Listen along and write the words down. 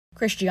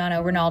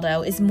Cristiano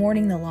Ronaldo is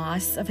mourning the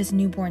loss of his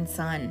newborn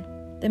son.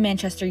 The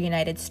Manchester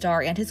United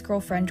star and his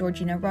girlfriend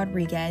Georgina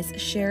Rodriguez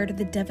shared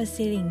the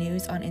devastating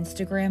news on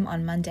Instagram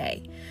on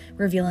Monday,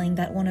 revealing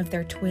that one of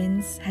their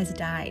twins has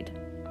died,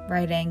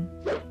 writing,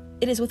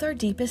 "It is with our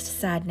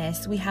deepest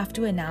sadness we have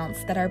to announce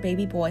that our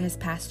baby boy has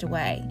passed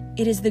away.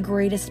 It is the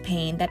greatest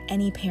pain that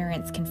any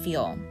parents can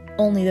feel.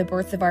 Only the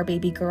birth of our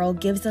baby girl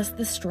gives us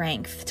the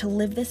strength to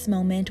live this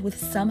moment with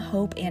some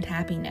hope and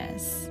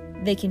happiness."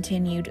 They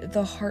continued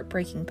the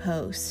heartbreaking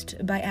post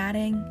by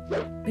adding,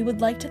 "We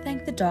would like to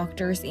thank the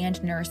doctors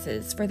and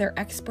nurses for their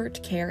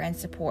expert care and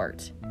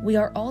support. We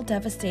are all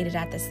devastated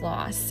at this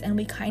loss, and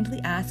we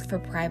kindly ask for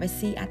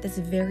privacy at this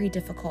very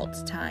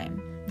difficult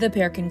time." The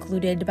pair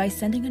concluded by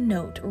sending a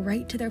note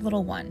right to their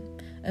little one,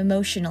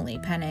 emotionally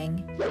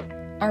penning,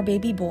 "Our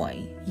baby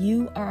boy,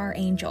 you are our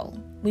angel.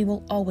 We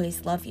will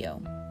always love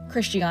you."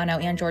 Cristiano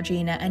and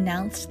Georgina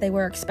announced they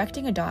were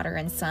expecting a daughter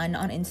and son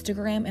on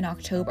Instagram in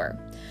October,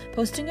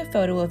 posting a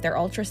photo of their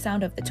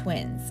ultrasound of the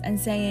twins and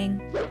saying,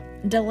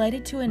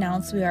 "Delighted to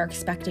announce we are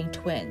expecting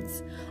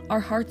twins. Our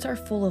hearts are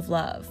full of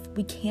love.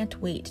 We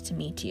can't wait to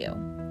meet you."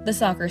 The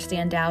soccer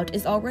standout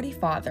is already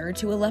father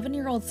to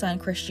 11-year-old son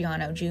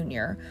Cristiano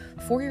Jr.,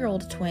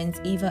 4-year-old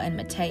twins Eva and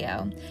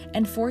Matteo,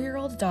 and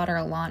 4-year-old daughter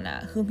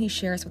Alana, whom he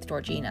shares with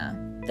Georgina.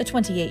 The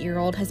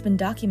 28-year-old has been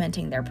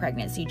documenting their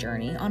pregnancy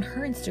journey on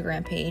her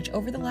Instagram page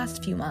over the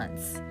last few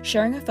months,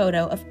 sharing a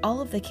photo of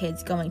all of the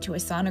kids going to a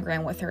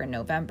sonogram with her in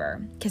November,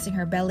 kissing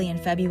her belly in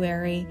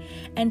February,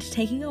 and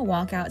taking a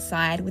walk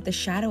outside with the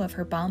shadow of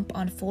her bump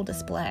on full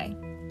display.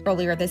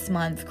 Earlier this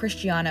month,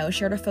 Cristiano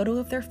shared a photo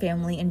of their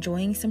family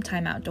enjoying some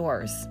time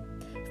outdoors.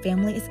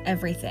 "Family is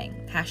everything.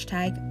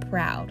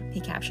 #proud," he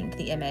captioned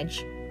the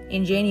image.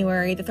 In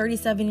January, the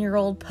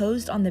 37-year-old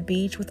posed on the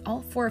beach with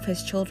all 4 of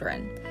his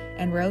children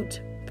and wrote,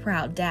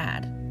 "Proud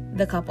Dad."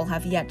 The couple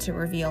have yet to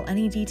reveal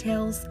any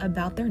details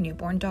about their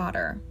newborn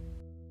daughter.